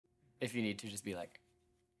If you need to, just be like,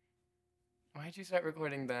 why'd you start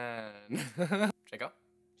recording then? Should I go?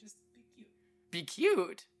 Just be cute. Be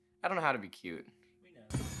cute? I don't know how to be cute. We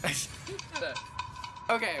know.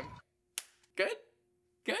 Okay. Good?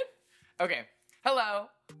 Good? Okay. Hello.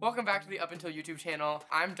 Welcome back to the UpUntil YouTube channel.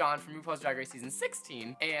 I'm Don from RuPaul's Drag Race Season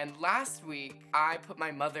 16, and last week I put my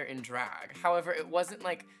mother in drag. However, it wasn't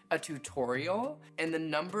like a tutorial, and the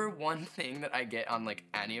number one thing that I get on like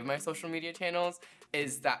any of my social media channels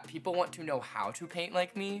is that people want to know how to paint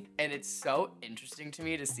like me, and it's so interesting to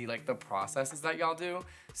me to see like the processes that y'all do.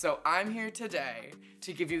 So I'm here today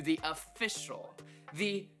to give you the official,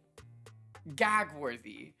 the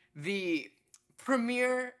gag-worthy, the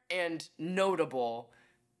premiere and notable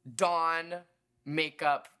Dawn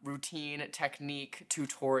makeup routine technique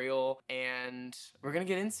tutorial, and we're gonna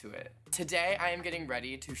get into it. Today I am getting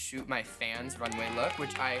ready to shoot my fans runway look,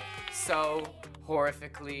 which I so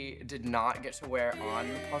horrifically did not get to wear on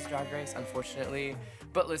RuPaul's Drag Race, unfortunately.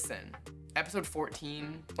 But listen, episode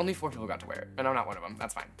 14, only 4 people got to wear it, and I'm not one of them.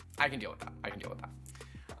 That's fine. I can deal with that. I can deal with that.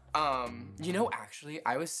 You know, actually,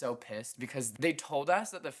 I was so pissed because they told us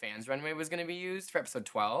that the fans runway was gonna be used for episode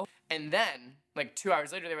 12, and then, like 2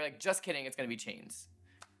 hours later, they were like, just kidding, it's gonna be chains.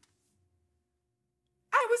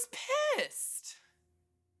 I was pissed!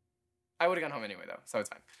 I would've gone home anyway, though, so it's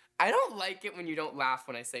fine. I don't like it when you don't laugh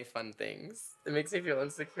when I say fun things. It makes me feel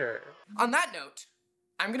insecure. On that note,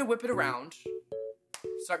 I'm gonna whip it around,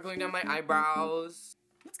 start gluing down my eyebrows.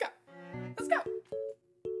 Let's go. Let's go.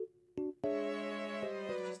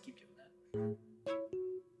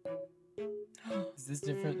 Is this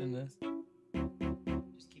different than this?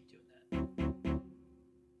 Just keep doing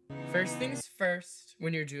that. First things first,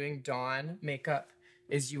 when you're doing Dawn makeup,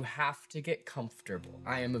 is you have to get comfortable.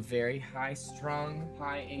 I am a very high-strung,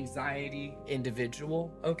 high-anxiety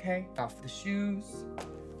individual, okay? Off the shoes,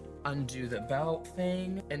 undo the belt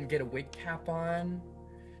thing, and get a wig cap on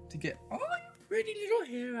to get all your pretty little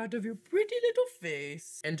hair out of your pretty little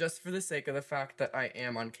face. And just for the sake of the fact that I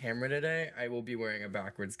am on camera today, I will be wearing a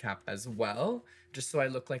backwards cap as well, just so I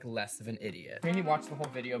look like less of an idiot. Maybe watch the whole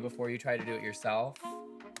video before you try to do it yourself,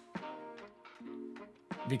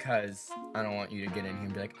 because I don't want you to get in here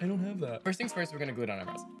and be like, I don't have that. First things first, we're gonna glue down our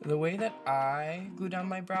brows. The way that I glue down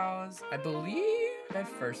my brows, I believe I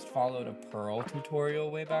first followed a Pearl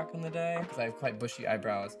tutorial way back in the day, because I have quite bushy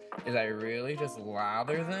eyebrows, is I really just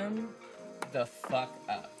lather them the fuck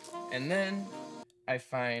up. And then I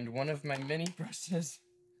find one of my mini brushes.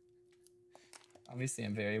 Obviously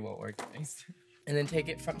I'm very well organized. And then take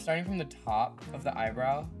it from, starting from the top of the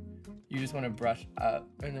eyebrow, you just want to brush up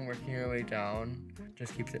and then working your way down.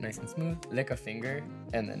 Just keeps it nice and smooth. Lick a finger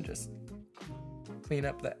and then just clean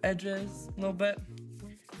up the edges a little bit.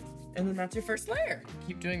 And then that's your first layer.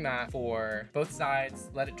 Keep doing that for both sides,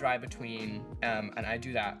 let it dry between, and I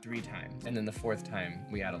do that 3 times. And then the 4th time,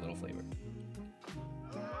 we add a little flavor.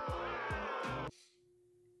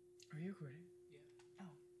 Are you recording?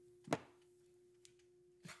 Yeah.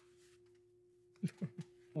 Oh.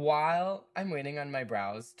 While I'm waiting on my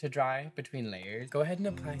brows to dry between layers, go ahead and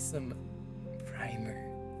apply some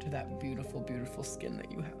primer to that beautiful, beautiful skin that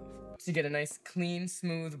you have. To get a nice, clean,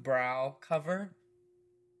 smooth brow cover.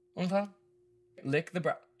 Okay. Lick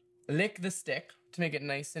the stick to make it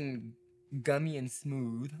nice and gummy and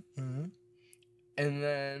smooth. And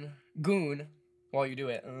then goon while you do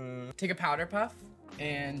it. Take a powder puff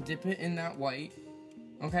and dip it in that white.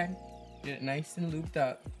 Okay. Get it nice and looped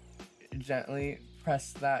up. Gently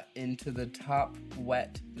press that into the top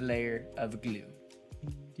wet layer of glue.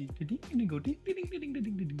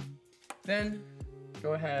 Then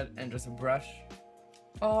go ahead and just brush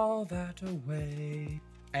all that away.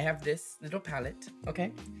 I have this little palette,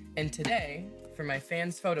 okay? And today, for my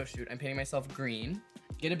fans photo shoot, I'm painting myself green.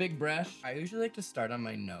 Get a big brush. I usually like to start on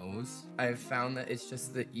my nose. I've found that it's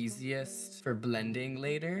just the easiest for blending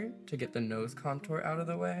later to get the nose contour out of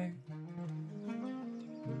the way.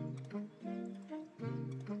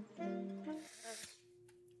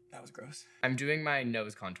 That was gross. I'm doing my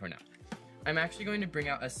nose contour now. I'm actually going to bring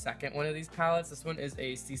out a second one of these palettes. This one is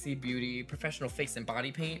a CC Beauty Professional Face and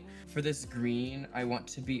Body Paint. For this green, I want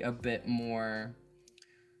to be a bit more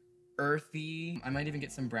earthy. I might even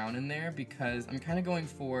get some brown in there because I'm kind of going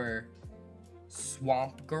for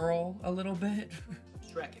Swamp Girl a little bit.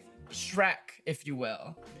 Shrek, if you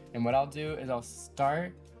will. And what I'll do is I'll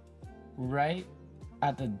start right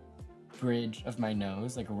at the bridge of my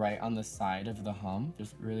nose, like right on the side of the hump.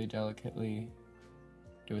 Just really delicately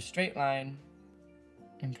do a straight line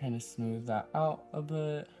and kind of smooth that out a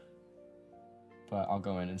bit. But I'll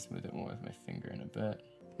go in and smooth it more with my finger in a bit.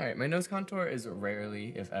 All right, my nose contour is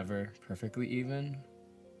rarely, if ever, perfectly even.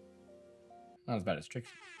 Not as bad as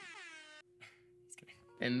Trixie.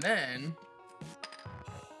 And then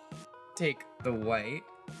take the white.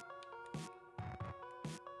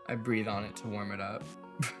 I breathe on it to warm it up.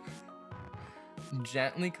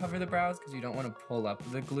 Gently cover the brows because you don't want to pull up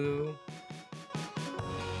the glue.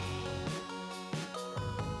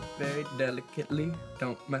 Very delicately.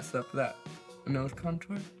 Don't mess up that nose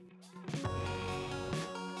contour.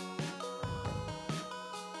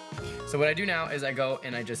 So what I do now is I go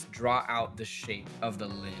and I just draw out the shape of the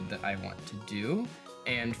lid that I want to do.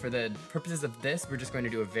 And for the purposes of this, we're just going to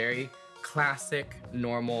do a very classic,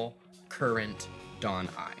 normal, current Dawn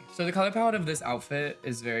eye. So the color palette of this outfit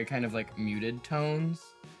is very kind of like muted tones.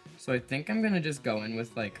 So I think I'm gonna just go in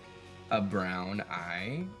with like a brown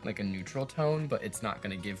eye, like a neutral tone, but it's not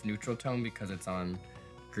gonna give neutral tone because it's on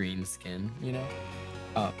green skin, you know?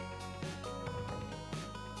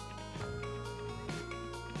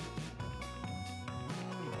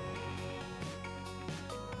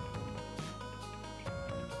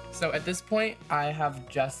 So at this point, I have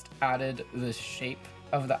just added the shape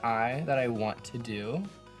of the eye that I want to do.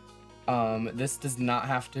 This does not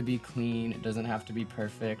have to be clean, it doesn't have to be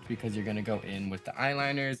perfect because you're gonna go in with the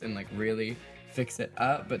eyeliners and like really fix it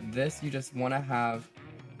up, but this, you just wanna have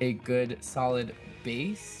a good solid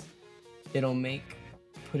base. It'll make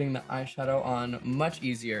putting the eyeshadow on much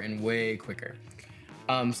easier and way quicker.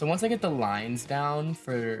 So once I get the lines down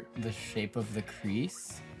for the shape of the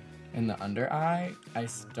crease and the under eye, I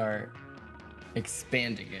start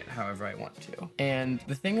expanding it however I want to. And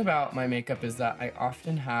the thing about my makeup is that I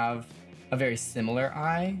often have a very similar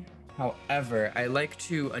eye. However, I like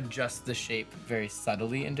to adjust the shape very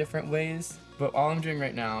subtly in different ways. But all I'm doing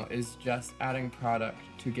right now is just adding product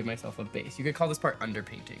to give myself a base. You could call this part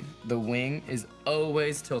underpainting. The wing is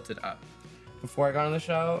always tilted up. Before I got on the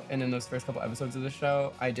show, and in those first couple episodes of the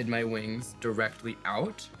show, I did my wings directly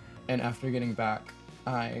out. And after getting back,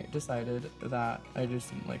 I decided that I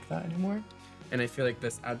just didn't like that anymore. And I feel like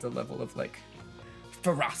this adds a level of like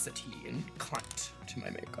ferocity and cunt to my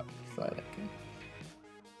makeup, so I like it.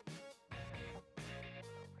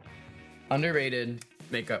 Underrated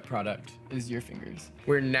makeup product is your fingers.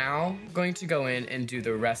 We're now going to go in and do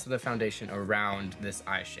the rest of the foundation around this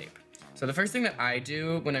eye shape. So the first thing that I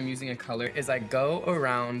do when I'm using a color is I go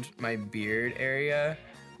around my beard area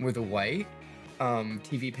with a white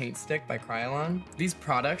TV paint stick by Kryolan. These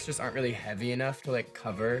products just aren't really heavy enough to like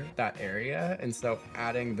cover that area, and so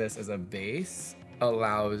adding this as a base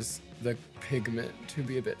allows the pigment to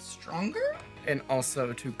be a bit stronger and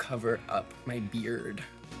also to cover up my beard.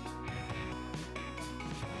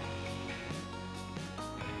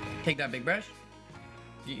 Take that big brush,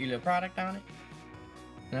 get your little product on it,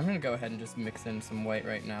 and I'm gonna go ahead and just mix in some white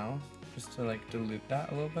right now just to like dilute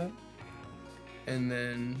that a little bit, and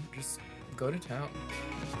then just go to town.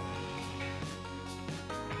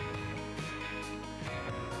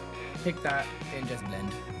 Take that and just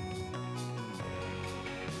blend.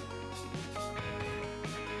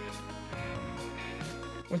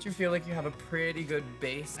 Once you feel like you have a pretty good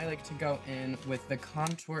base, I like to go in with the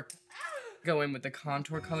contour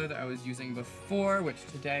color that I was using before, which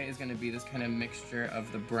today is gonna be this kind of mixture of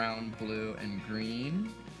the brown, blue, and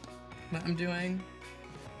green that I'm doing.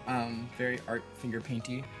 Very art finger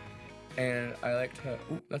painty. And I like to,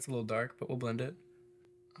 ooh, that's a little dark, but we'll blend it.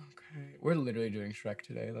 Okay, we're literally doing Shrek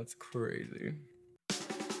today. That's crazy.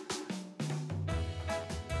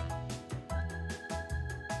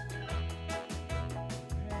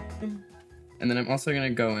 And then I'm also gonna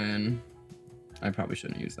go in, I probably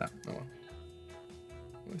shouldn't use that, oh well,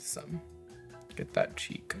 with some, get that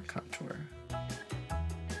cheek contour.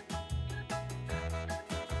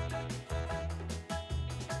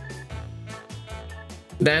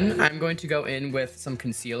 Then I'm going to go in with some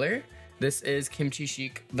concealer. This is Kimchi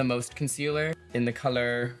Chic The Most Concealer in the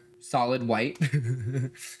color Solid White.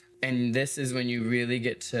 And this is when you really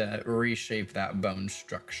get to reshape that bone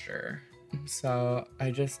structure. So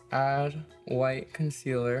I just add white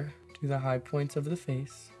concealer to the high points of the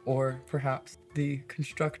face, or perhaps the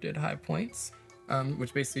constructed high points,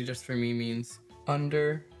 which basically just for me means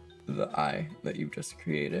under the eye that you've just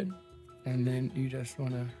created. And then you just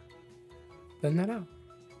wanna blend that out.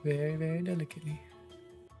 Very, very delicately.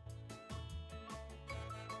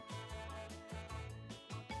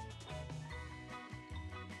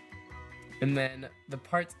 And then the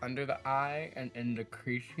parts under the eye and in the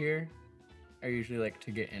crease here, I usually like to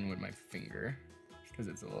get in with my finger because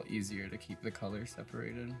it's a little easier to keep the color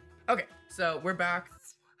separated. Okay, so we're back.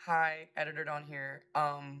 Hi, editor Dawn here.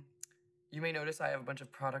 You may notice I have a bunch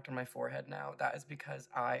of product on my forehead now. That is because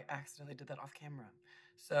I accidentally did that off camera.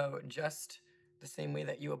 So just the same way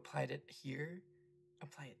that you applied it here,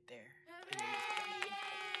 apply it there. And then just blend it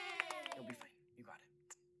in. You'll be fine. You got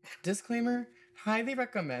it. Disclaimer, highly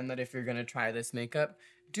recommend that if you're gonna try this makeup,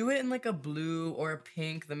 do it in like a blue or a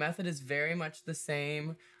pink. The method is very much the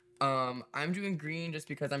same. I'm doing green just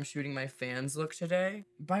because I'm shooting my fans look today.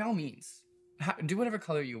 By all means, do whatever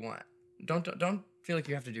color you want. Don't feel like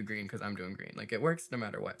you have to do green because I'm doing green. Like, it works no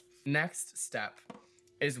matter what. Next step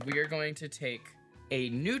is we're going to take a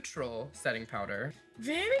neutral setting powder.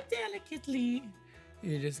 Very delicately,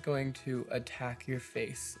 you're just going to attack your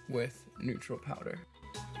face with neutral powder.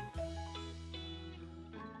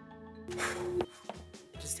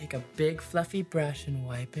 Just take a big fluffy brush and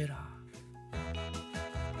wipe it off.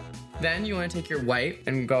 Then you want to take your white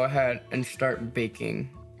and go ahead and start baking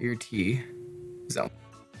your T-zone.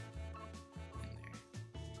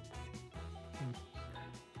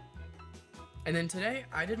 And then today,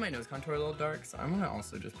 I did my nose contour a little dark, so I'm gonna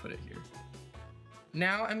also just put it here.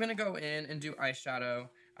 Now I'm gonna go in and do eyeshadow.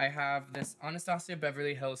 I have this Anastasia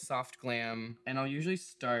Beverly Hills Soft Glam, and I'll usually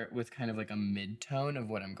start with kind of like a mid-tone of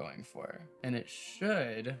what I'm going for. And it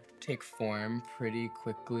should take form pretty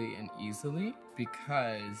quickly and easily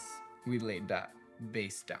because we laid that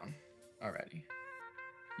base down already.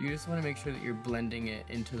 You just want to make sure that you're blending it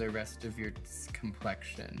into the rest of your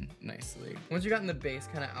complexion nicely. Once you've gotten the base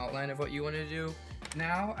kind of outline of what you want to do,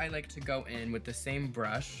 now I like to go in with the same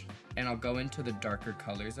brush and I'll go into the darker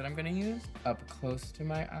colors that I'm going to use up close to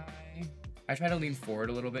my eye. I try to lean forward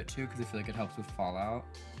a little bit too because I feel like it helps with fallout.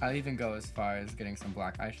 I'll even go as far as getting some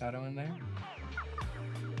black eyeshadow in there.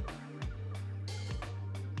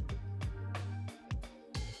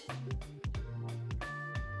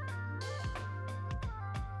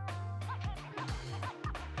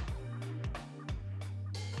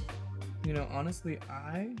 You know, honestly,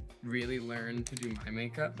 I really learned to do my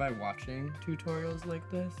makeup by watching tutorials like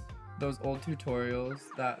this. Those old tutorials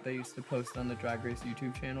that they used to post on the Drag Race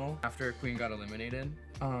YouTube channel after a queen got eliminated.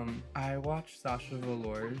 I watched Sasha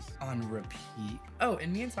Velour's on repeat. Oh,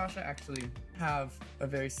 and me and Sasha actually have a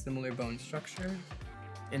very similar bone structure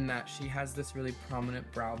in that she has this really prominent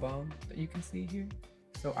brow bone that you can see here.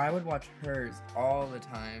 So I would watch hers all the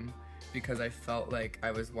time because I felt like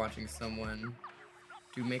I was watching someone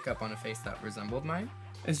do makeup on a face that resembled mine.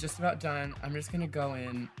 It's just about done. I'm just gonna go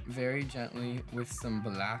in very gently with some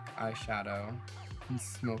black eyeshadow and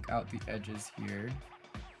smoke out the edges here.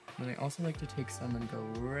 And I also like to take some and go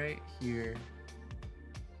right here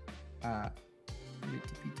at the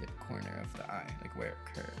tippy tip corner of the eye, like where it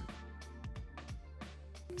curves.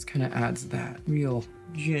 This kind of adds that real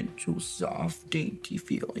gentle, soft, dainty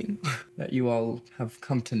feeling that you all have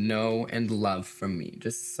come to know and love from me.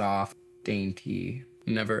 Just soft, dainty,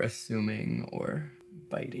 never assuming or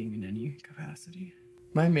biting in any capacity.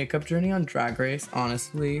 My makeup journey on Drag Race,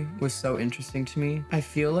 honestly, was so interesting to me. I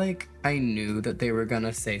feel like I knew that they were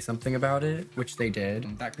gonna say something about it, which they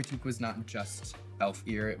did. That critique was not just elf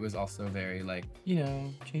ear, it was also very like, you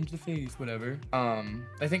know, change the face, whatever.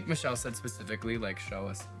 I think Michelle said specifically, like, show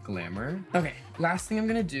us glamour. Okay, last thing I'm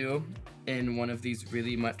gonna do in one of these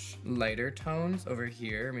really much lighter tones over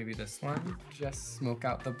here, maybe this one, just smoke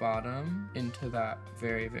out the bottom into that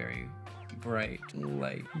very, very bright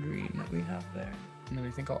light green that we have there. And then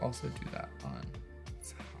I think I'll also do that on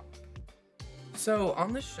top. So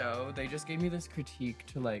on the show, they just gave me this critique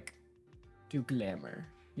to like do glamour,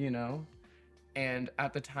 you know? And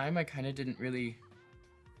at the time, I kind of didn't really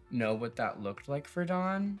know what that looked like for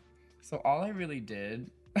Dawn. So all I really did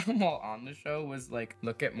while on the show was like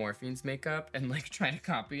look at Morphine's makeup and like try to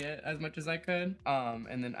copy it as much as I could,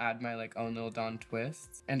 and then add my like own little Dawn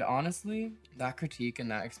twists. And honestly, that critique and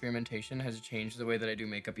that experimentation has changed the way that I do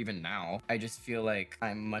makeup even now. I just feel like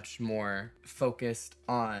I'm much more focused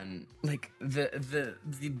on like the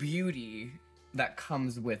beauty that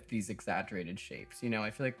comes with these exaggerated shapes. You know, I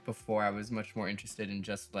feel like before I was much more interested in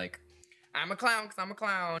just like, I'm a clown because I'm a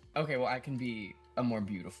clown. Okay, well, I can be a more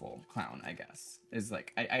beautiful clown, I guess. Is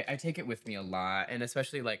like, I take it with me a lot, and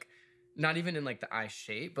especially like, not even in like the eye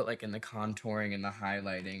shape, but like in the contouring and the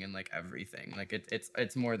highlighting and like everything. Like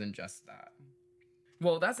it's more than just that.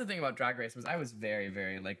 Well, that's the thing about Drag Race was I was very,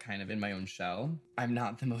 very like kind of in my own shell. I'm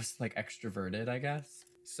not the most like extroverted, I guess.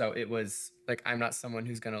 So it was like, I'm not someone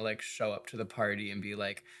who's gonna like show up to the party and be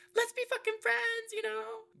like, let's be fucking friends, you know?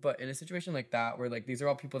 But in a situation like that, where like, these are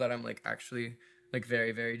all people that I'm like actually like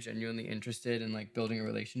very, very genuinely interested in like building a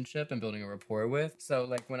relationship and building a rapport with. So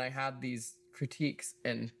like when I had these critiques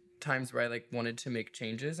and times where I like wanted to make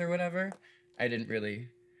changes or whatever, I didn't really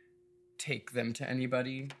take them to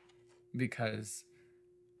anybody because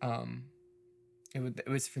it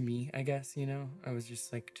was for me, I guess, you know? I was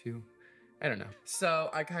just like too, I don't know. So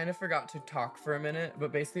I kind of forgot to talk for a minute,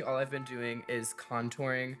 but basically all I've been doing is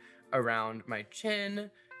contouring around my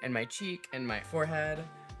chin and my cheek and my forehead.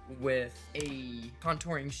 with a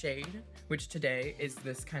contouring shade, which today is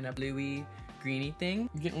this kind of bluey, greeny thing.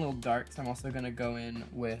 I'm getting a little dark, so I'm also gonna go in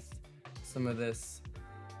with some of this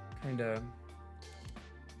kind of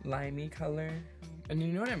limey color. And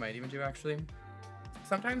you know what I might even do actually?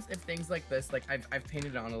 Sometimes if things like this, like I've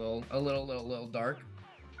painted it on a little dark,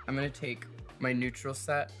 I'm gonna take my neutral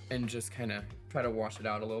set and just kind of try to wash it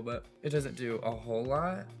out a little bit. It doesn't do a whole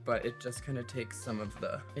lot, but it just kind of takes some of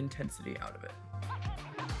the intensity out of it.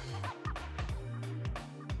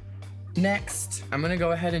 Next, I'm gonna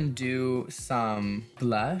go ahead and do some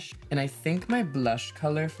blush. And I think my blush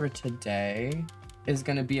color for today is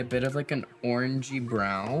gonna be a bit of like an orangey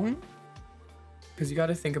brown. Because you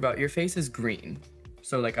gotta think about, your face is green.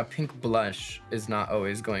 So like a pink blush is not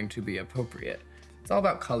always going to be appropriate. It's all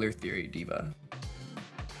about color theory, diva.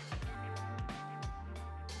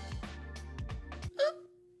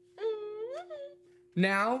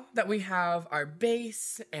 Now that we have our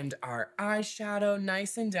base and our eyeshadow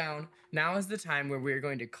nice and down, now is the time where we're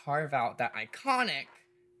going to carve out that iconic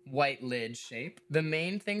white lid shape. The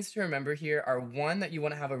main things to remember here are, one, that you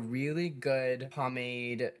want to have a really good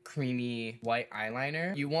pomade, creamy white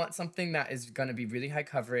eyeliner. You want something that is going to be really high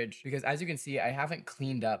coverage, because as you can see, I haven't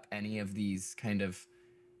cleaned up any of these kind of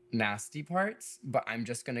nasty parts, but I'm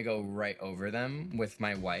just going to go right over them with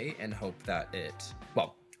my white and hope that it,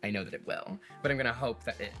 well, I know that it will, but I'm going to hope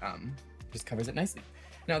that it just covers it nicely.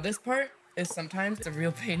 Now this part is sometimes it's a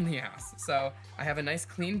real pain in the ass. So I have a nice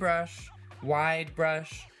clean brush, wide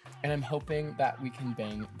brush, and I'm hoping that we can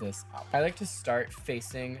bang this up. I like to start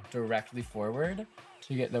facing directly forward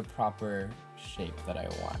to get the proper shape that I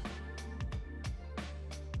want.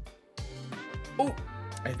 Oh,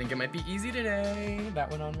 I think it might be easy today. That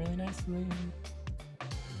went on really nicely.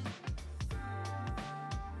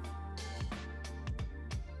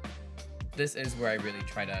 This is where I really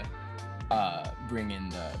try to bring in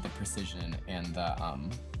the precision and the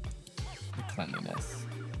cleanliness.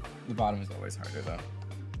 The bottom is always harder though.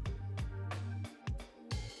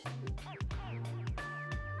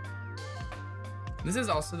 This is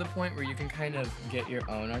also the point where you can kind of get your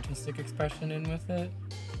own artistic expression in with it,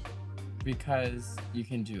 because you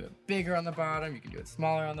can do it bigger on the bottom, you can do it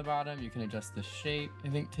smaller on the bottom, you can adjust the shape. I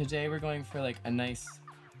think today we're going for like a nice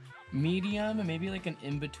medium, and maybe like an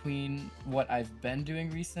in-between what I've been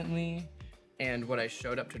doing recently and what I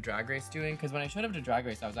showed up to Drag Race doing, because when I showed up to Drag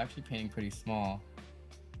Race I was actually painting pretty small,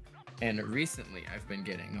 and recently I've been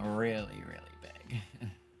getting really, really big.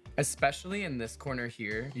 Especially in this corner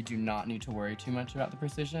here, you do not need to worry too much about the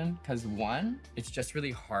precision, because one, it's just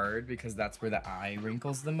really hard because that's where the eye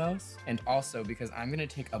wrinkles the most, and also because I'm gonna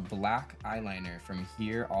take a black eyeliner from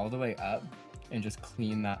here all the way up and just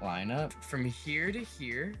clean that line up. From here to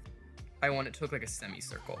here, I want it to look like a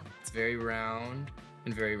semicircle. It's very round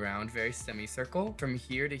and very round, very semicircle. From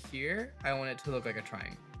here to here, I want it to look like a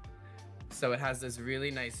triangle. So it has this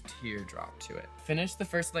really nice teardrop to it. Finish the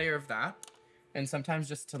first layer of that, and sometimes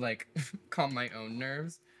just to like calm my own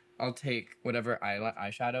nerves, I'll take whatever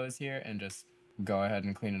eyeshadow is here and just go ahead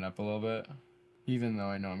and clean it up a little bit, even though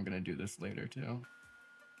I know I'm gonna do this later too.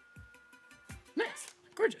 Nice,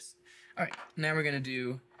 gorgeous. All right, now we're gonna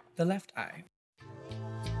do the left eye.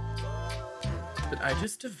 Did I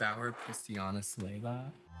just devour Christiana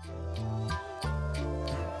Slayla?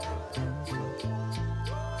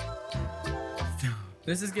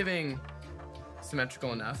 This is giving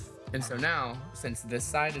symmetrical enough. And so now, since this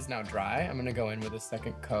side is now dry, I'm gonna go in with a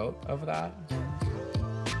second coat of that.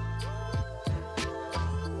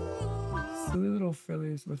 Silly little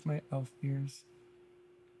frillies with my elf ears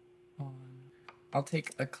on. I'll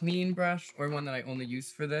take a clean brush, or one that I only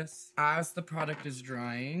use for this. As the product is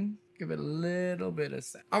drying, give it a little bit of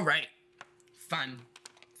set. All right, fun.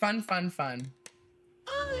 Fun, fun, fun.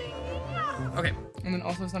 Okay, and then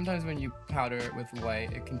also sometimes when you powder it with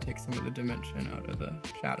white, it can take some of the dimension out of the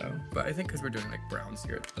shadow. But I think because we're doing like browns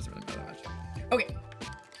here, it doesn't really matter that much. Okay,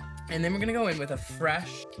 and then we're gonna go in with a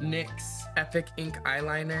fresh NYX Epic Ink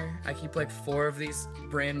eyeliner. I keep like 4 of these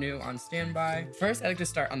brand new on standby. First, I like to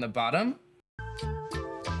start on the bottom.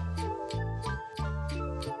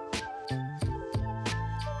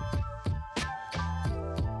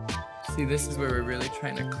 See, this is where we're really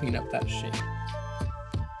trying to clean up that shape.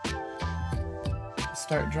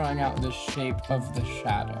 Start drawing out the shape of the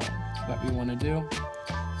shadow that we want to do.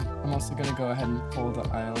 I'm also going to go ahead and pull the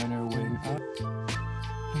eyeliner wing up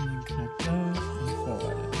and then connect those and fill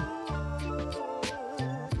that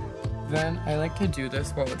in. Then I like to do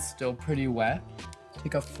this while it's still pretty wet.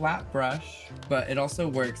 Take a flat brush, but it also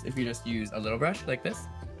works if you just use a little brush like this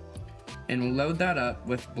and load that up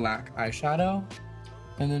with black eyeshadow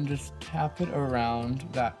and then just tap it around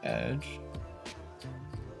that edge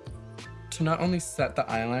to not only set the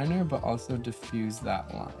eyeliner, but also diffuse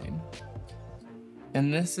that line.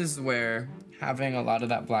 And this is where having a lot of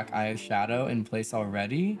that black eyeshadow in place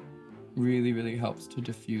already really, really helps to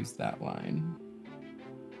diffuse that line.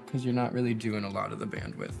 Because you're not really doing a lot of the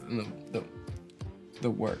bandwidth and the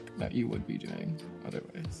work that you would be doing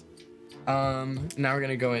otherwise. Now we're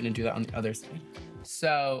gonna go in and do that on the other side.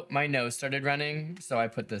 So my nose started running, so I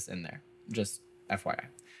put this in there, just FYI.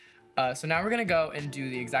 So now we're gonna go and do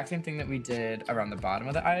the exact same thing that we did around the bottom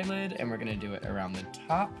of the eyelid, and we're gonna do it around the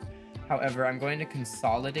top. However, I'm going to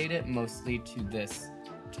consolidate it mostly to this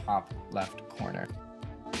top left corner.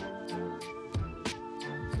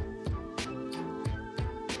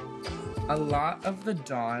 A lot of the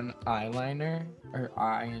Dawn eyeliner, or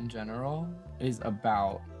eye in general, is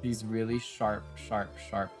about these really sharp, sharp,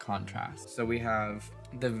 sharp contrasts. So we have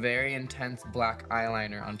the very intense black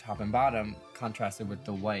eyeliner on top and bottom contrasted with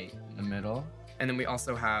the white in the middle. And then we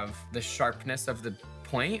also have the sharpness of the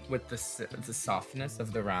point with the softness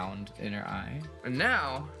of the round inner eye. And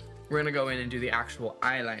now we're gonna go in and do the actual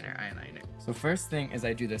eyeliner. So first thing is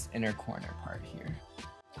I do this inner corner part here.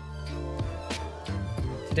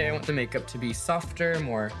 Today I want the makeup to be softer,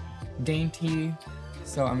 more dainty,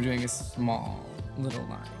 so I'm doing a small little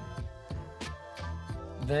line.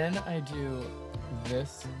 Then I do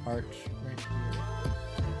this arch right here.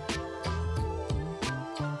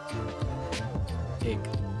 Take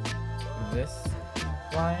this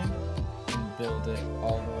line and build it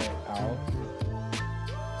all the way out.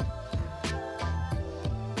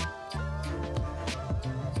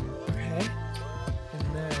 Okay, and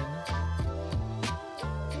then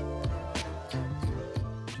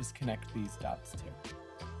just connect these dots too.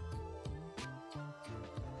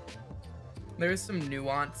 There is some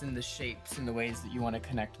nuance in the shapes and the ways that you want to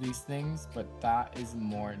connect these things, but that is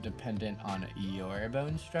more dependent on your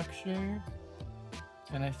bone structure.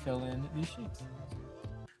 And I fill in these shapes.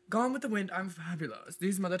 Gone with the wind, I'm fabulous.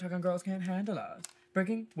 These mother talking girls can't handle us.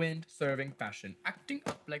 Breaking wind, serving fashion, acting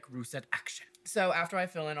up like Rousset action. So after I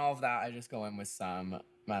fill in all of that, I just go in with some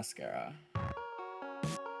mascara.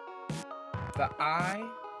 The eye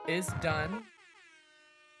is done.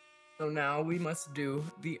 So now we must do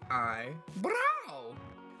the eyebrow.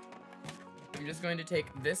 I'm just going to take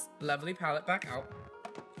this lovely palette back out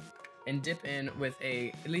and dip in with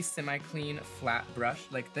a at least semi-clean flat brush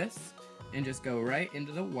like this and just go right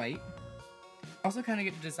into the white. Also kind of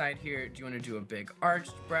get to decide here, do you want to do a big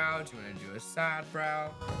arched brow? Do you want to do a sad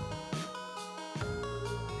brow?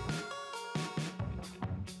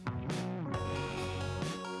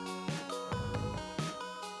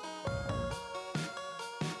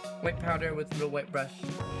 White powder with a little white brush.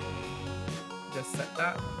 Just set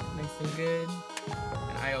that nice and good.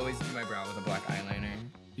 And I always do my brow with a black eyeliner.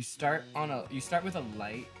 You start with a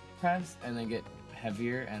light press and then get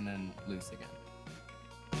heavier and then loose again.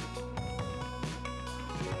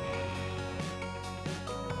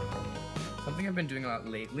 Something I've been doing a lot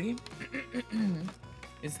lately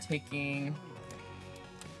is taking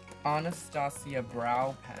Anastasia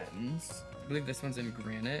brow pens. I believe this one's in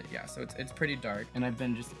granite. Yeah, so it's pretty dark. And I've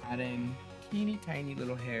been just adding teeny tiny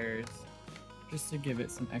little hairs just to give it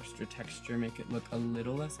some extra texture, make it look a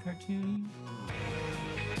little less cartoony.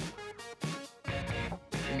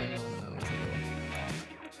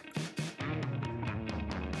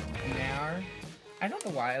 Now, I don't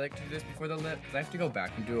know why I like to do this before the lip, because I have to go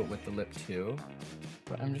back and do it with the lip too.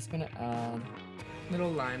 But I'm just gonna add a little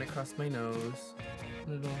line across my nose, a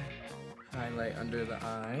little highlight under the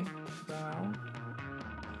eyebrow.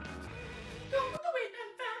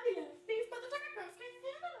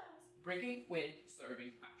 Breaking wind,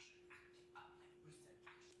 serving fashion.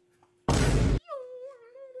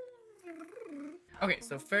 Okay,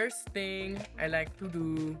 so first thing I like to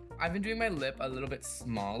do, I've been doing my lip a little bit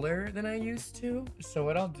smaller than I used to. So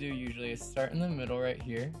what I'll do usually is start in the middle right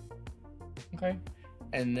here, okay?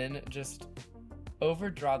 And then just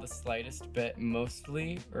overdraw the slightest bit,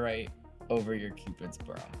 mostly right over your Cupid's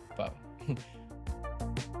bow.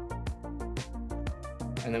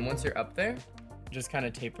 And then once you're up there, just kind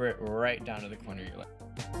of taper it right down to the corner of your lip.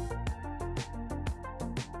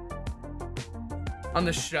 On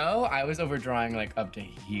the show, I was overdrawing like up to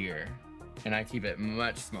here, and I keep it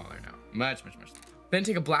much smaller now. Much, much, much smaller. Then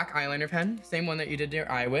take a black eyeliner pen, same one that you did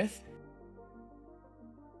your eye with.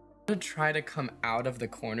 I'm gonna try to come out of the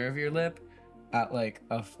corner of your lip at like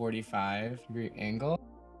a 45-degree angle.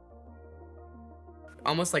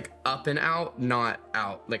 Almost like up and out, not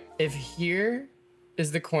out. Like if here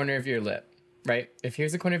is the corner of your lip, right? If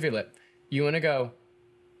here's the corner of your lip, you wanna go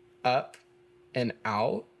up and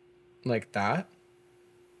out like that,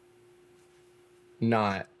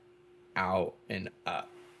 not out and up.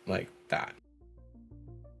 like that.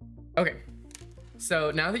 Okay,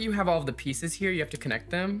 so now that you have all of the pieces here, you have to connect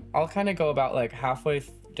them. I'll kind of go about like halfway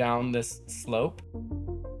down this slope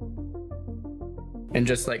and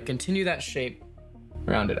just like continue that shape,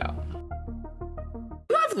 round it out.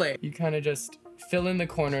 Lovely! You kind of just fill in the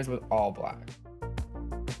corners with all black.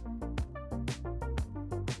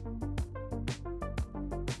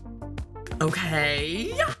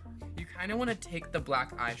 Okay. You kind of want to take the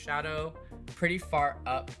black eyeshadow pretty far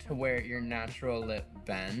up to where your natural lip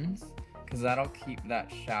bends, because that'll keep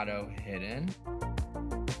that shadow hidden.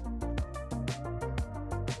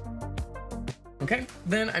 Okay,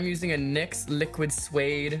 then I'm using a NYX Liquid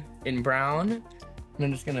Suede in brown, and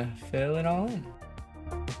I'm just gonna fill it all in.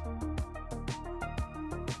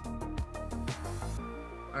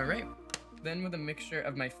 All right, then with a mixture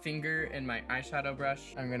of my finger and my eyeshadow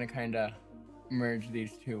brush, I'm gonna kinda merge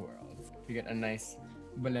these two worlds to get a nice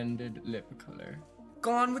blended lip color.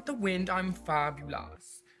 Gone with the wind, I'm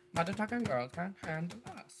fabulous. Motherfucking girls can't handle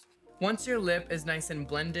us. Once your lip is nice and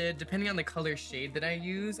blended, depending on the color shade that I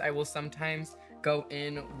use, I will sometimes go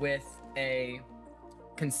in with a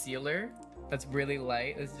concealer that's really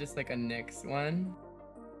light. This is just like a NYX one.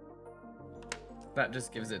 That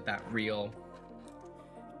just gives it that real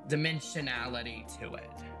dimensionality to it.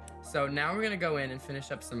 So now we're gonna go in and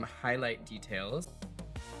finish up some highlight details.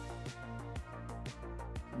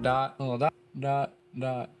 Dot, little dot, dot,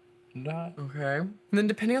 dot, dot. Okay. And then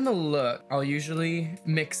depending on the look, I'll usually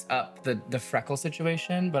mix up the freckle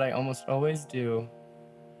situation, but I almost always do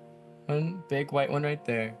one big white one right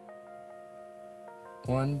there,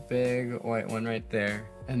 one big white one right there,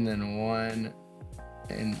 and then one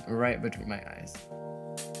right between my eyes.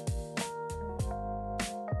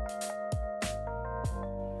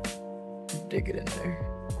 Dig it in there.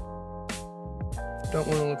 Don't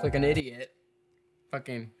want to look like an idiot.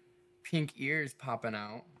 Fucking pink ears popping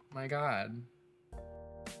out. My God.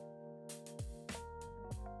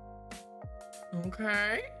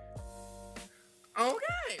 Okay.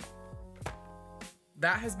 Okay.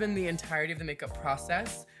 That has been the entirety of the makeup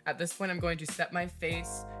process. At this point, I'm going to set my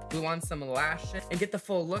face, glue on some lashes, and get the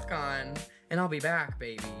full look on, and I'll be back,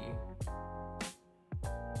 baby.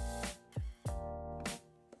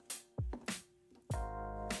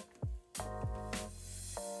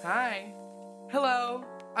 Hi. Hello.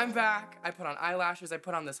 I'm back. I put on eyelashes. I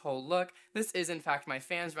put on this whole look. This is, in fact, my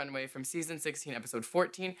fans runway from season 16, episode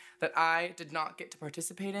 14 that I did not get to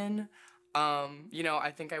participate in. You know, I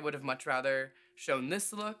think I would have much rather shown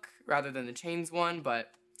this look rather than the chains one,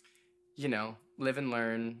 but, you know, live and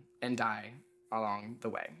learn and die along the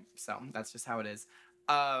way. So that's just how it is.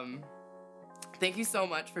 Thank you so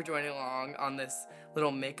much for joining along on this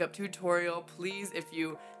little makeup tutorial. Please, if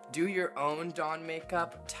you do your own Dawn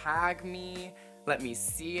makeup, tag me, let me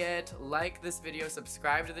see it, like this video,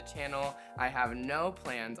 subscribe to the channel. I have no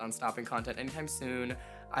plans on stopping content anytime soon.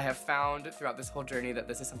 I have found throughout this whole journey that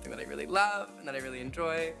this is something that I really love and that I really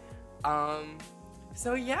enjoy.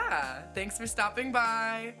 So yeah, thanks for stopping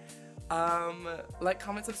by. Like,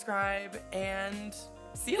 comment, subscribe, and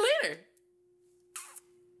see you later.